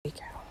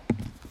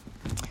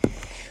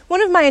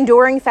One of my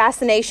enduring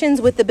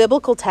fascinations with the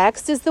biblical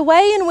text is the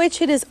way in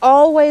which it is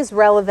always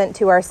relevant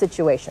to our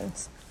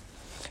situations.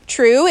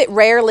 True, it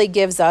rarely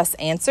gives us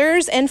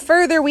answers, and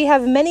further, we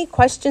have many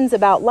questions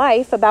about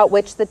life about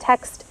which the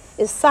text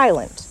is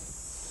silent.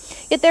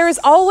 Yet there is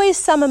always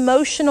some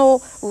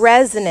emotional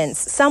resonance,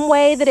 some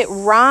way that it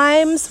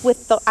rhymes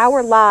with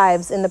our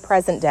lives in the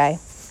present day.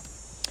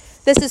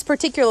 This is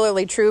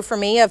particularly true for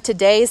me of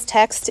today's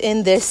text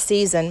in this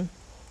season.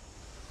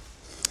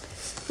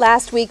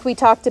 Last week, we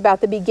talked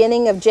about the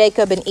beginning of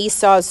Jacob and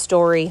Esau's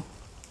story.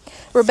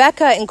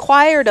 Rebekah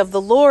inquired of the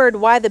Lord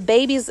why the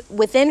babies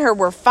within her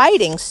were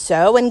fighting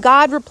so, and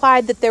God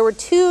replied that there were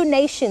two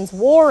nations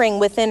warring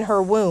within her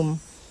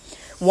womb.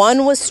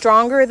 One was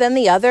stronger than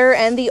the other,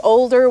 and the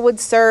older would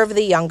serve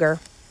the younger.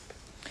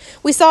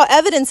 We saw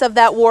evidence of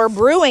that war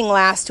brewing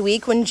last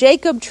week when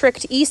Jacob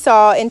tricked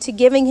Esau into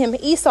giving him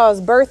Esau's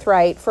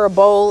birthright for a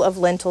bowl of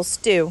lentil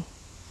stew.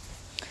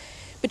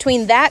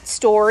 Between that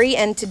story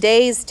and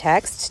today's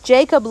text,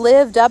 Jacob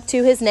lived up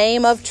to his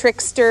name of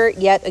trickster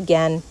yet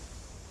again.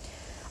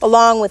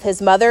 Along with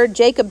his mother,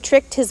 Jacob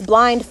tricked his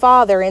blind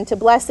father into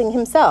blessing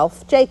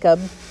himself, Jacob,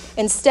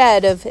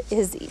 instead of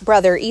his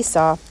brother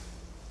Esau.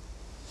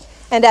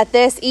 And at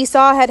this,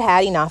 Esau had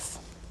had enough.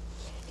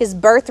 His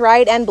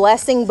birthright and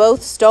blessing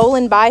both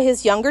stolen by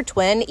his younger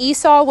twin,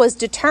 Esau was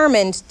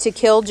determined to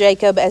kill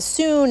Jacob as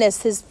soon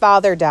as his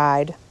father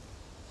died.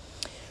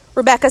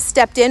 Rebekah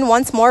stepped in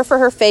once more for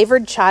her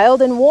favored child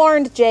and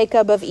warned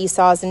Jacob of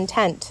Esau's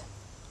intent.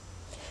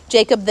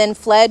 Jacob then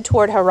fled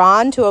toward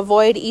Haran to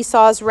avoid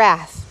Esau's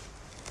wrath.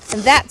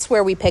 And that's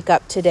where we pick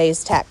up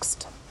today's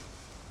text.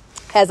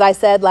 As I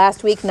said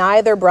last week,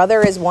 neither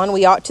brother is one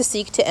we ought to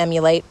seek to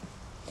emulate.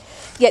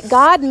 Yet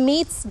God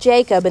meets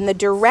Jacob in the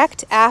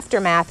direct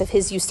aftermath of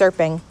his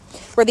usurping,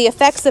 where the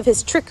effects of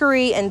his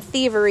trickery and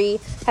thievery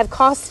have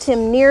cost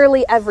him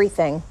nearly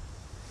everything.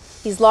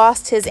 He's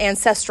lost his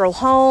ancestral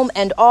home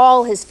and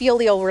all his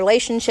filial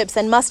relationships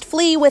and must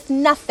flee with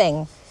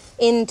nothing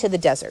into the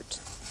desert.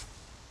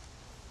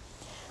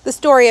 The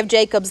story of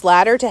Jacob's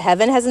ladder to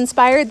heaven has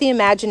inspired the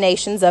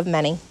imaginations of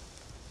many.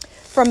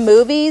 From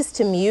movies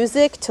to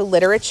music to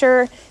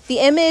literature, the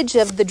image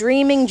of the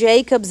dreaming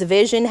Jacob's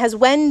vision has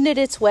wended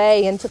its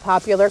way into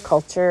popular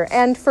culture,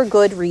 and for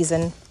good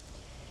reason.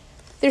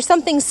 There's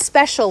something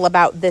special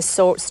about this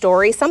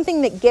story,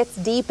 something that gets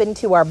deep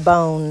into our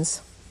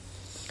bones.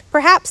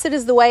 Perhaps it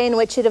is the way in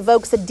which it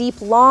evokes a deep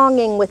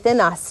longing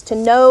within us to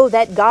know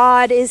that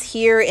God is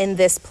here in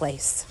this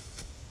place.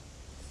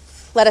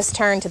 Let us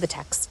turn to the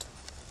text.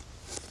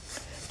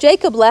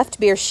 Jacob left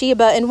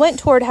Beersheba and went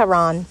toward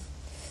Haran.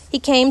 He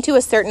came to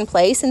a certain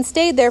place and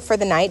stayed there for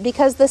the night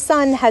because the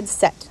sun had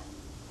set.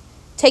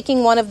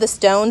 Taking one of the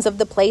stones of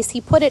the place, he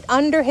put it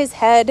under his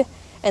head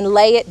and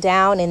lay it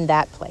down in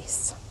that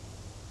place.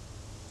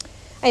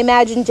 I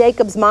imagine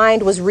Jacob's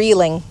mind was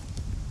reeling.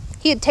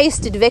 He had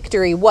tasted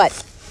victory,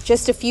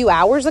 just a few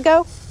hours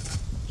ago?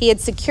 He had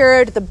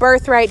secured the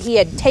birthright. He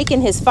had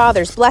taken his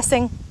father's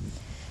blessing.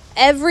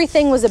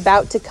 Everything was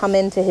about to come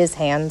into his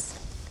hands.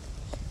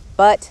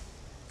 But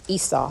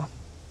Esau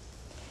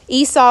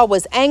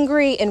was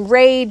angry,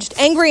 enraged,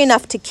 angry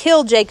enough to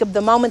kill Jacob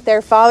the moment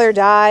their father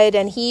died,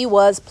 and he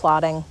was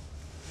plotting.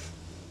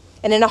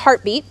 And in a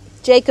heartbeat,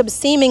 Jacob's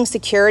seeming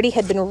security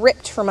had been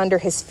ripped from under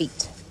his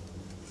feet.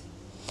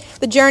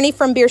 The journey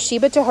from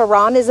Beersheba to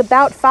Haran is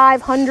about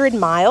 500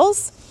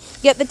 miles,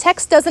 yet the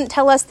text doesn't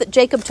tell us that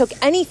Jacob took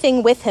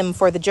anything with him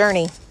for the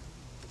journey.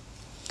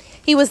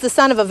 He was the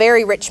son of a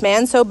very rich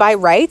man, so by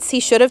rights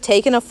he should have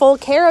taken a full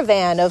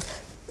caravan of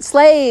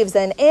slaves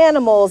and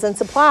animals and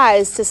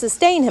supplies to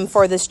sustain him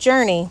for this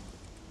journey.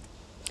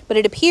 But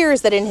it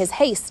appears that in his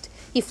haste,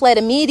 he fled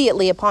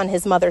immediately upon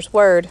his mother's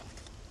word.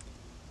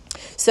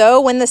 So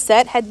when the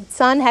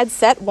sun had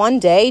set one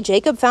day,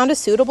 Jacob found a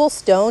suitable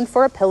stone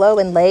for a pillow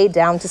and lay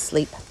down to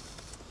sleep.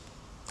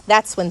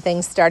 That's when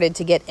things started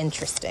to get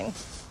interesting.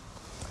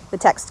 The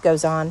text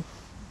goes on.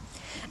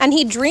 And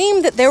he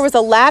dreamed that there was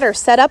a ladder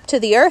set up to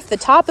the earth, the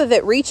top of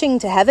it reaching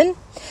to heaven,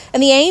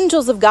 and the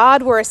angels of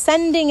God were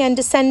ascending and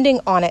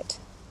descending on it.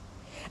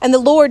 And the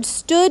Lord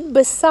stood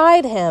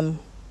beside him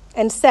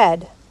and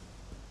said,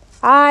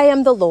 I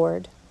am the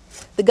Lord,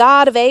 the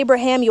God of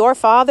Abraham your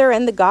father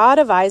and the God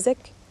of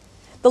Isaac.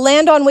 The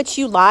land on which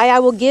you lie I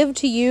will give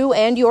to you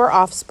and your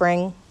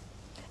offspring.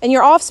 And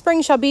your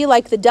offspring shall be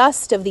like the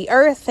dust of the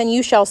earth, and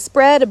you shall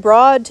spread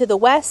abroad to the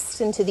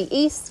west and to the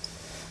east,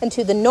 and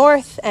to the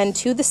north and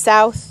to the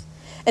south,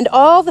 and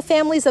all the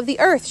families of the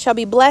earth shall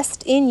be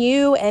blessed in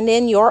you and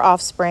in your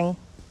offspring.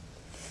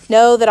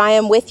 Know that I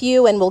am with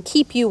you and will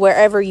keep you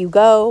wherever you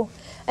go,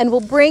 and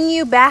will bring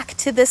you back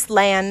to this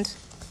land,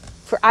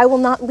 for I will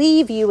not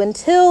leave you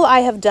until I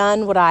have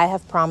done what I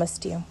have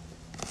promised you.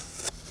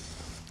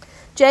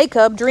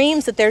 Jacob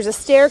dreams that there's a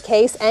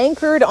staircase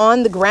anchored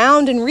on the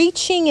ground and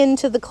reaching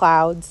into the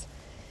clouds.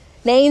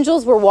 And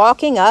angels were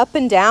walking up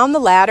and down the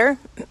ladder,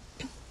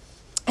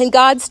 and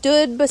God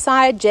stood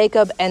beside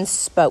Jacob and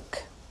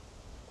spoke.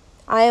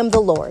 I am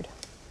the Lord,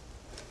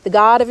 the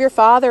God of your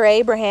father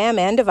Abraham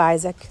and of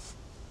Isaac.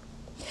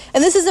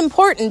 And this is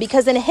important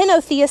because in a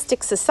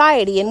henotheistic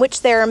society in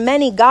which there are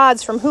many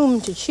gods from whom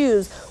to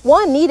choose,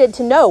 one needed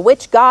to know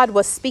which God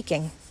was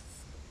speaking.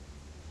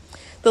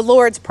 The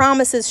Lord's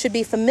promises should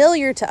be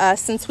familiar to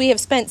us since we have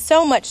spent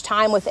so much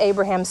time with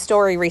Abraham's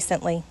story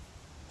recently.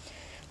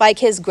 Like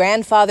his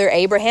grandfather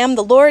Abraham,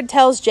 the Lord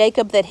tells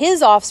Jacob that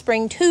his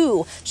offspring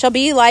too shall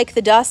be like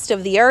the dust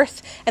of the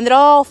earth, and that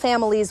all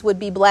families would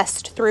be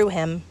blessed through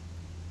him.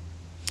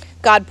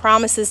 God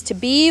promises to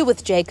be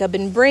with Jacob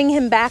and bring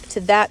him back to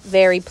that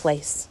very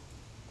place.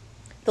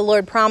 The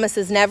Lord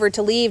promises never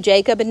to leave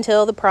Jacob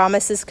until the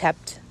promise is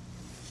kept.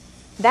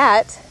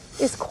 That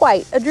is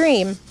quite a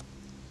dream.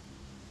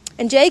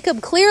 And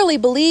Jacob clearly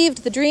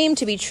believed the dream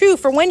to be true,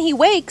 for when he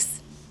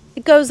wakes,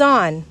 it goes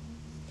on.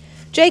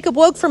 Jacob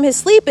woke from his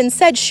sleep and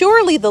said,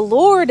 "Surely the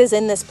Lord is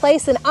in this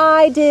place, and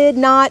I did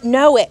not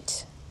know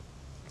it."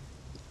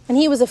 And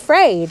he was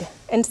afraid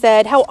and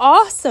said, "How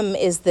awesome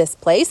is this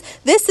place?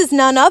 This is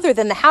none other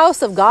than the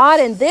house of God,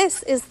 and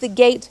this is the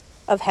gate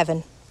of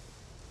heaven."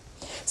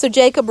 So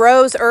Jacob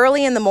rose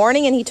early in the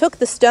morning, and he took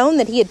the stone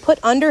that he had put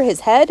under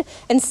his head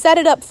and set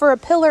it up for a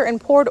pillar and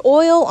poured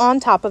oil on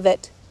top of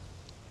it.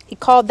 He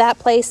called that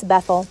place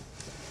Bethel,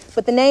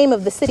 but the name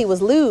of the city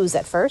was Luz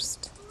at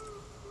first.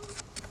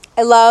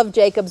 I love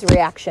Jacob's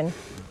reaction.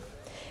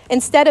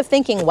 Instead of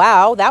thinking,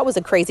 "Wow, that was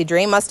a crazy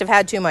dream, must have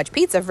had too much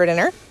pizza for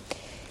dinner,"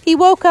 he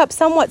woke up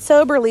somewhat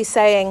soberly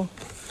saying,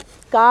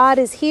 "God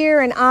is here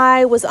and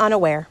I was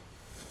unaware."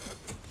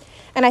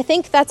 And I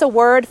think that's a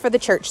word for the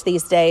church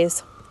these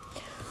days.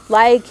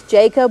 Like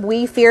Jacob,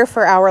 we fear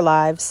for our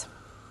lives.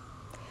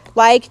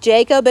 Like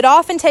Jacob, it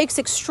often takes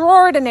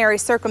extraordinary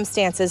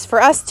circumstances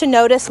for us to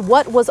notice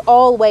what was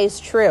always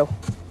true.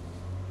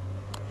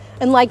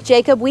 And like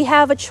Jacob, we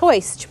have a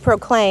choice to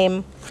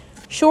proclaim,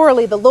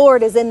 "Surely the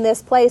Lord is in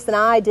this place, and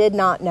I did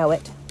not know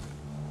it."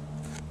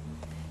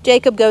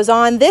 Jacob goes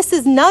on, "This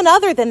is none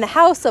other than the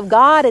house of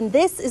God, and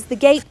this is the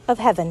gate of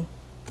heaven."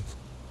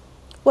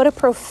 What a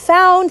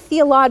profound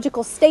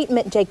theological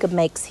statement Jacob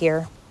makes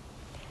here.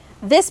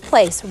 This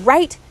place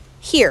right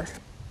here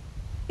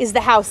is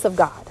the house of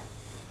God.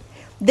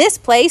 This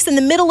place in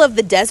the middle of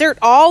the desert,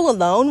 all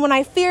alone, when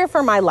I fear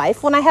for my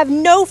life, when I have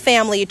no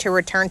family to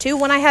return to,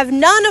 when I have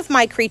none of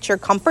my creature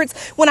comforts,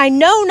 when I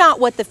know not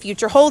what the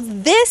future holds,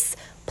 this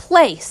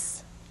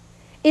place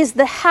is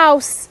the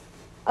house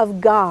of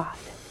God.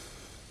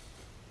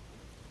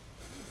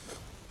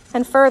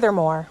 And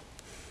furthermore,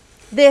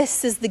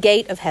 this is the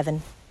gate of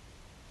heaven.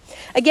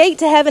 A gate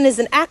to heaven is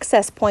an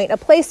access point, a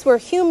place where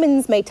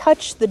humans may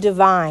touch the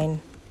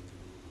divine.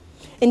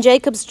 In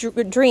Jacob's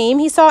dream,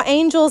 he saw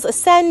angels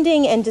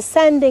ascending and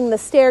descending the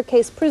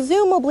staircase,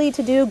 presumably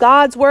to do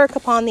God's work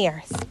upon the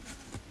earth.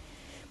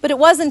 But it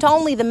wasn't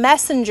only the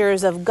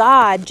messengers of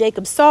God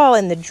Jacob saw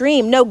in the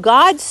dream. No,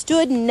 God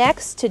stood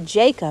next to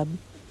Jacob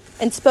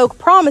and spoke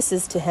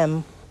promises to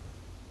him.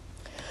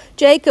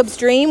 Jacob's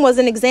dream was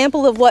an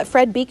example of what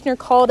Fred Buechner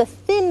called a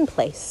thin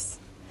place,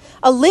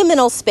 a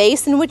liminal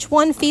space in which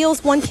one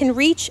feels one can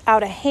reach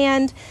out a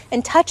hand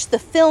and touch the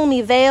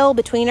filmy veil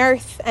between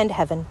earth and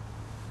heaven.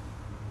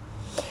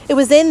 It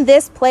was in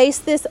this place,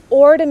 this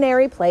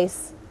ordinary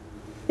place,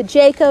 that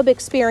Jacob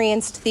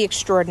experienced the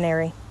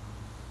extraordinary.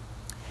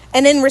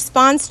 And in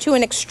response to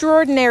an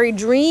extraordinary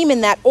dream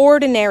in that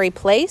ordinary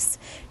place,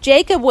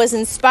 Jacob was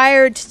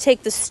inspired to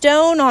take the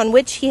stone on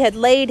which he had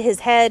laid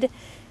his head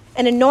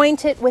and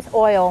anoint it with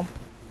oil,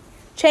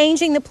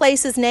 changing the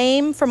place's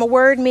name from a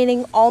word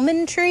meaning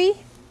almond tree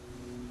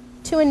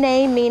to a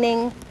name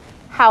meaning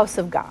house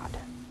of God.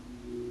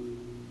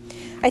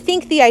 I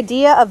think the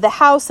idea of the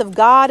house of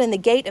God and the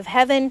gate of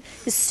heaven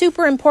is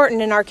super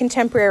important in our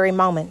contemporary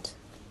moment.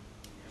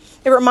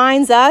 It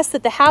reminds us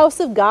that the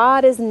house of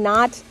God is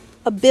not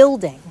a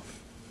building.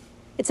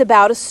 It's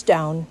about a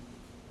stone.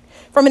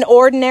 From an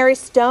ordinary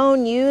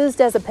stone used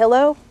as a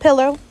pillow,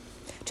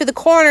 to the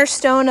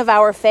cornerstone of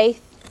our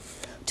faith,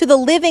 to the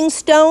living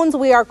stones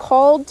we are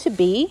called to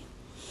be,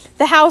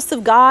 the house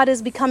of God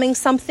is becoming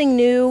something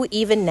new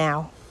even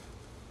now.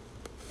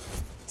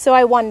 So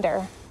I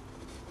wonder,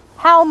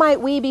 how might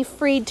we be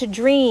freed to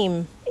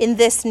dream in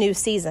this new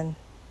season?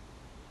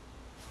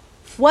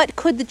 What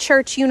could the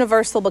Church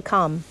Universal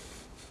become?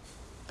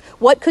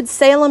 What could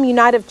Salem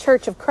United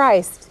Church of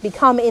Christ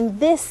become in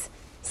this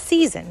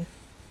season?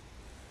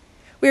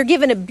 We are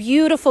given a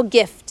beautiful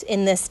gift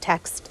in this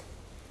text,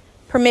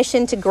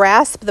 permission to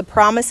grasp the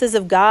promises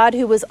of God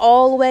who was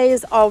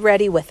always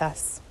already with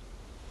us.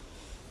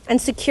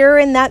 And secure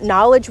in that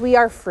knowledge, we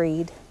are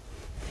freed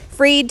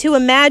to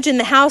imagine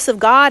the house of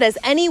God as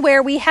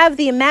anywhere we have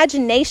the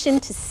imagination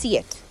to see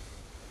it.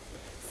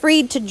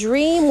 Freed to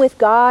dream with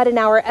God in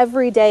our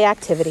everyday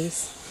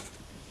activities.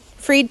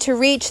 Freed to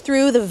reach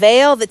through the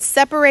veil that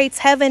separates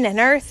heaven and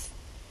earth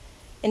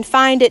and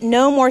find it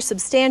no more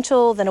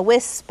substantial than a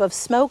wisp of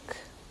smoke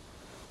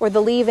or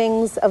the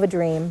leavings of a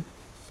dream.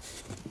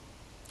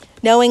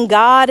 Knowing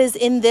God is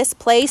in this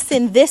place,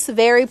 in this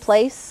very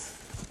place,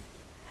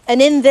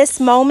 and in this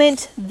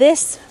moment,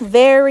 this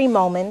very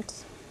moment,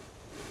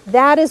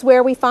 that is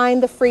where we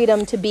find the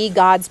freedom to be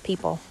God's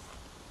people.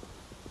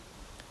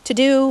 to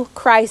do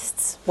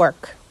Christ's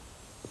work,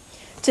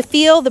 to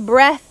feel the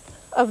breath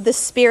of the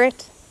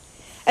Spirit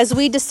as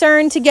we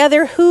discern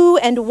together who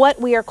and what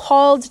we are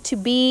called to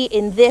be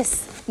in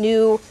this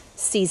new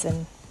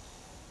season,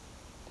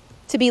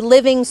 to be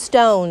living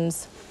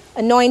stones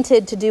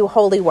anointed to do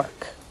holy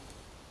work.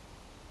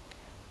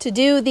 To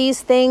do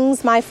these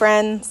things, my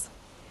friends,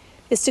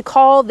 is to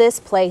call this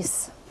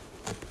place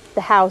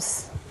the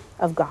house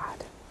of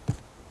God.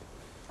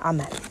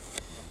 Amen.